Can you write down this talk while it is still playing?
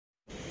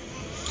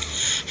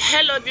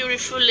Hello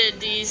beautiful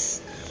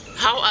ladies,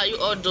 how are you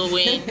all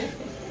doing?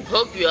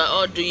 Hope you are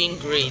all doing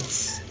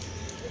great.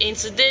 In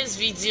today's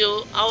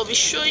video I will be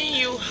showing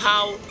you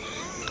how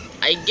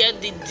I get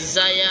the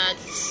desired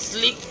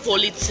sleek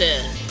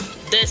ponytail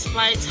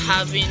despite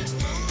having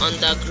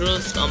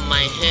undergrowth on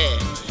my hair.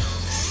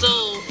 So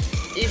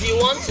if you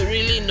want to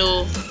really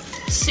know,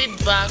 sit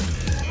back,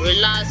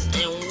 relax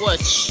and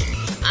watch.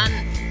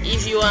 And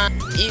if you are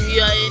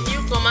a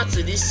newcomer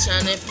to this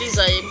channel, please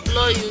I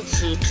implore you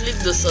to click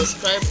the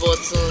subscribe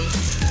button.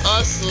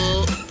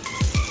 Also,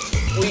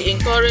 we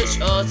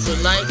encourage all to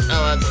like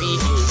our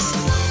videos.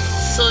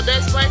 So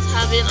despite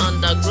having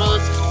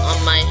undergrowth on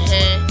my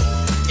hair,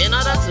 in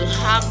order to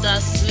have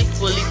that sleek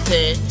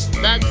ponytail,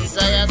 that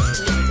desired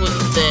sleek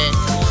ponytail,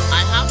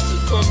 I have to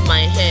comb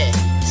my hair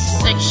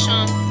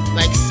section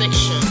by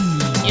section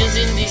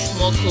using this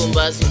small comb.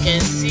 As you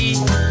can see,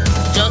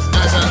 just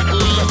as I'm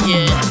doing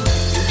here,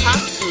 you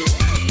have to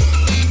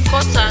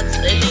cut out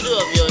a little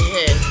of your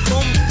hair,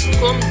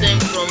 comb them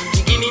from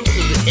beginning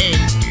to the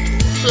end,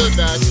 so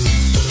that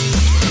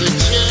the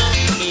gel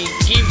will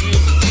give you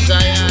the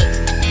desired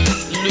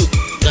look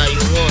that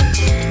you want.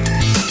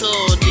 So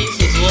this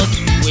is what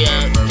we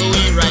are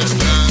doing right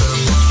now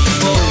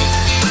before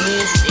we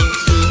move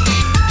into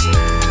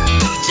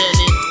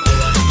gelling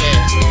our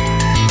hair.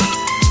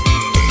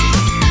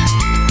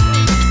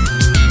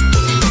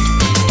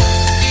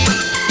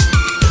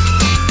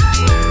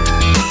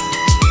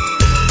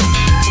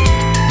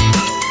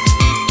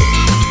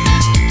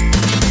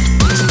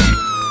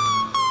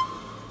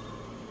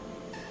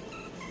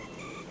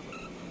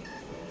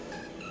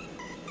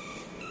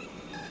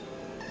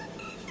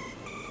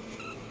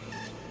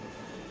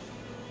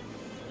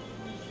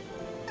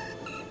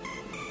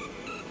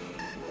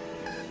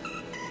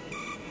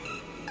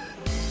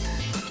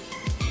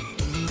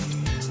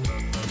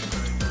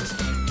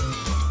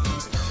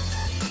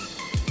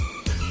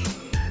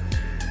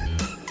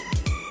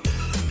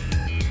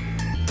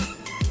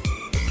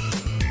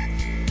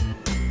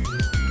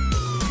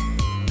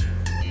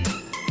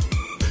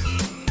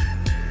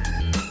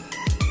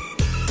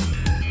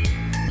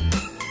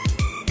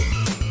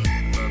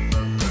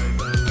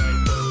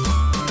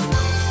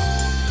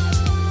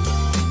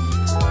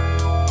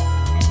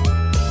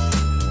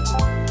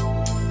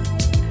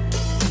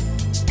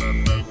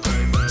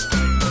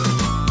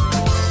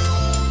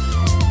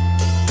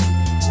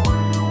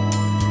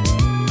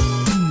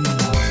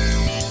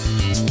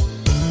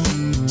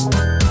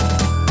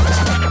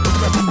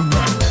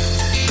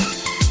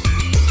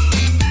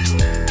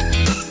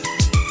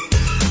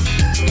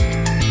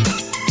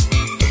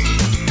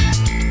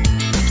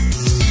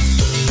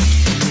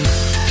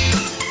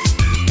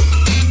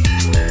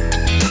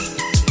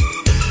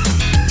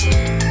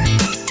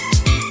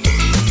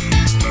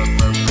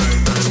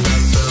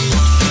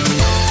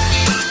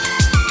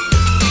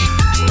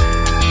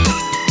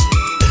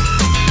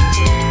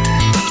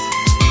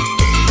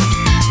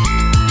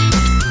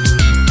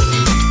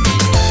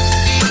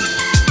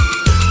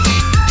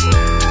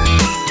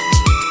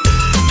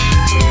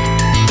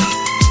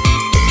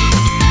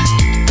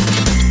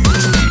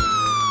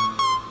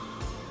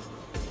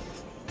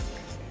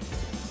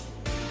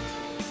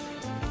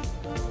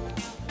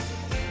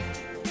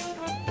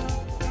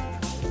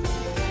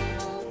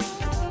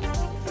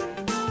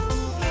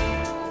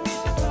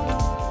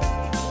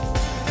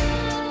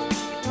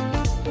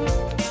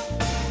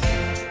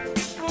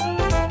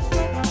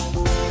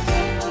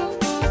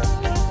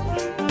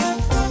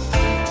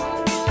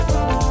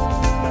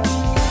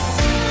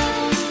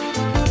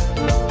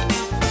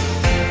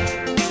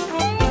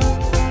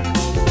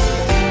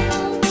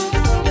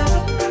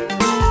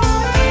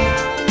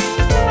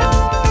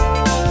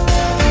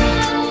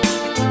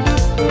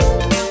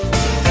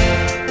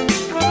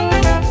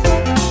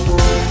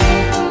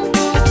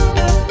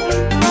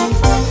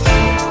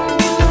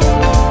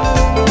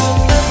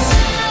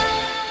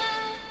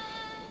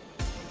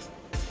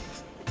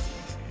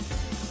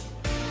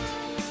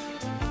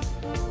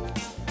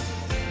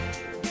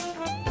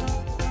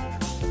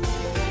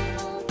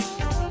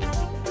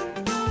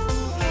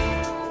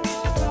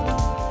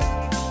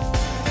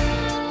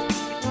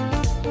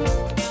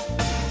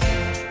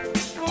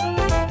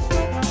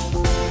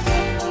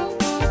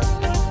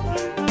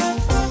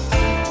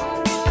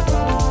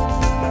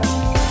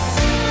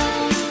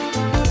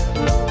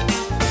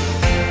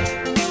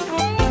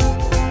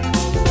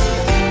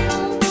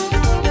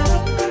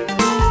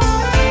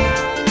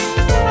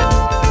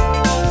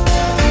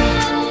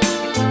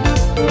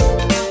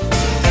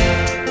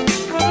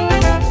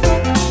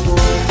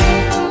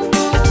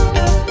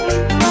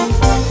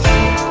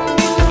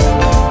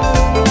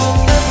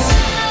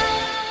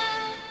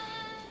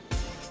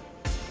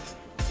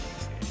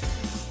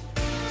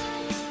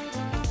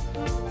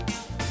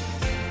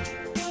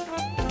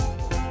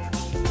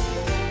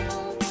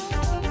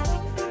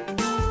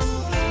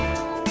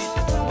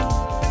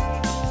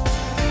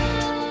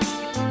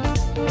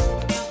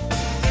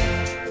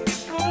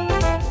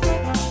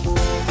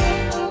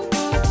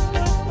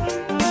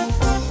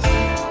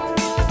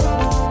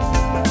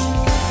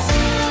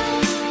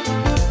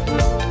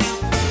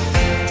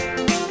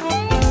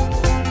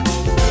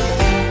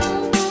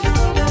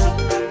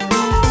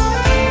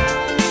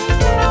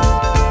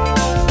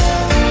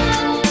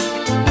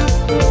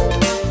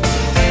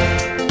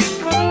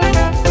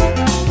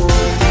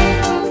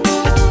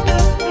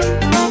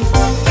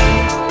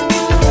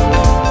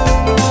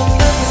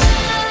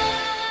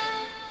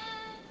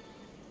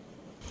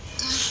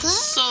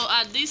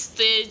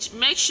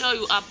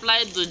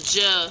 apply the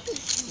gel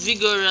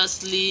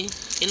vigorously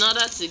in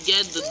order to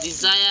get the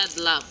desired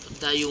lap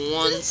that you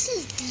want.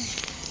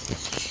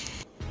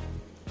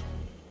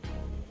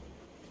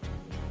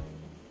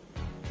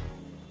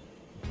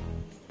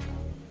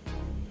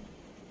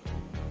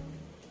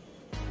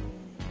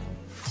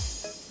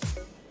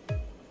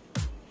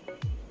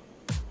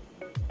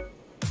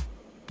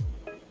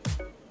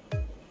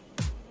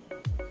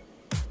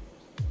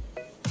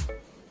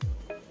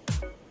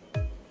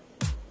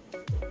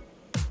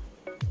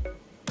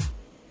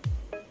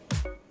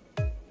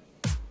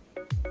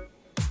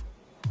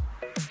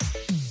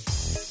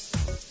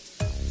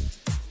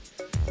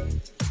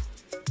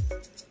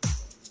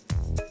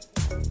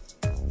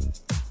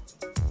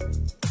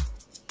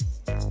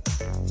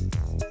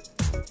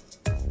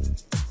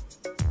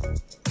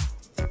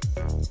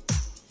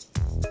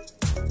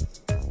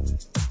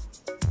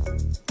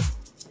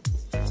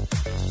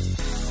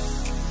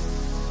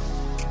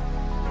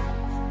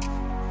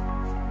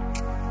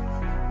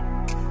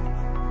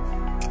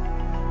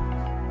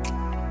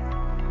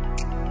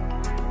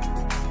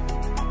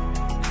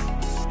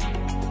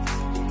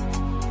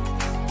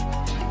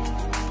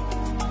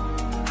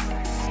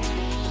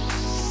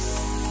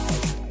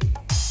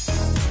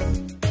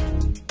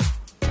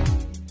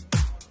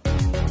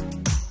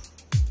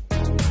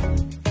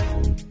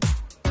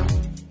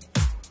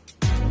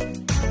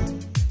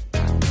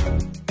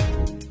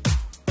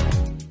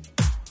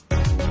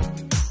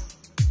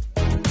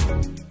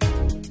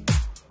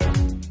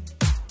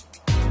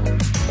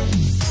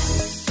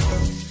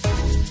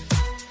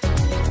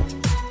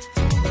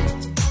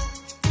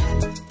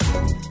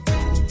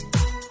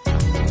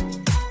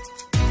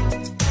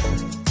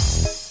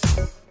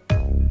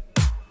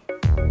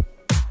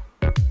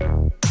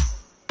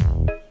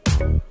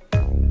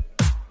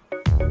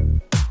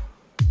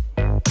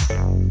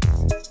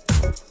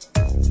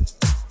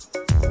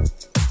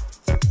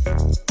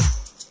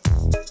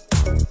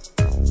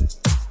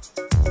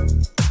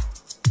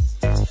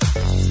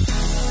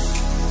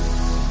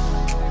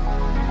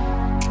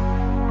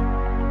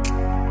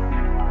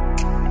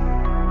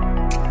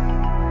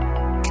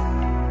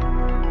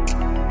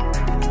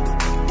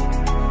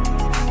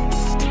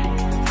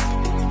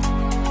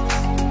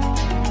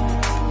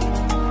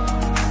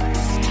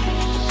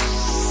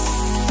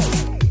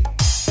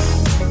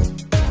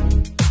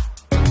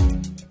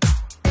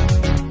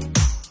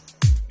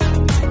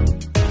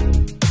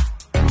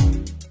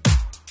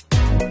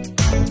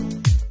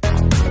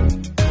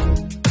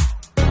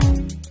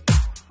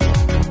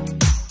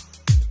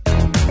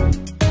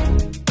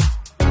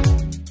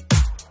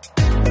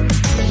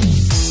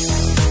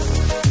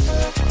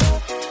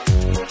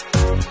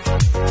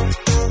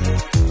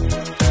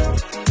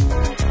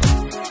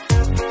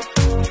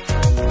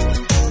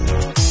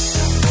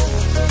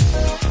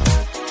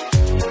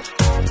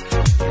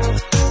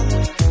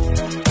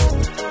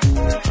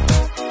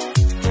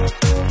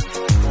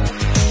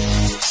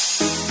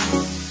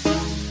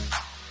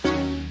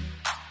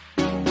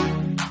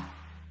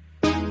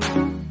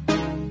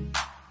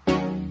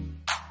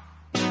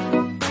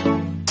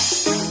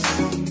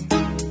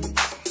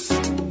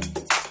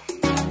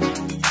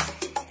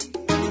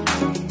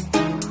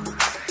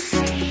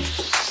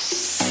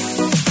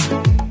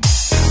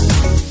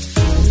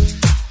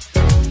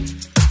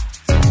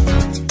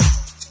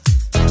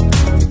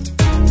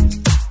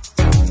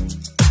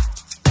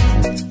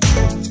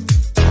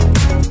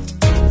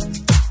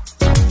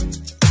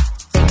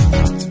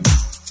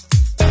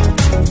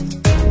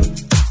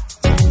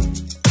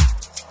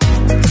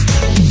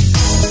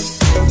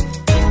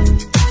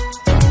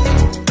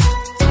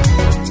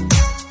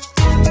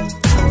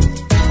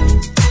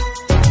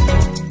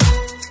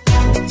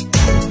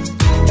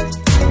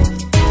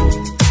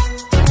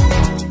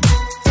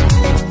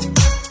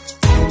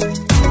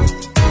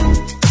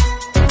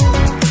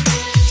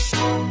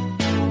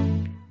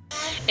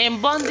 In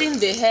bonding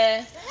the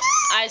hair,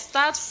 I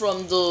start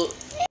from the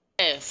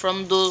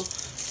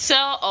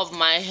tail of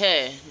my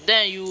hair.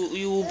 Then you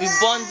will be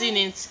bonding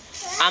it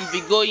and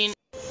be going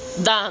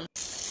down.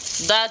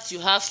 That you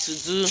have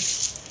to do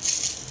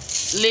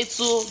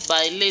little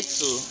by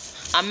little,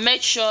 and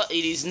make sure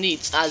it is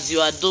neat as you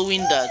are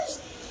doing that.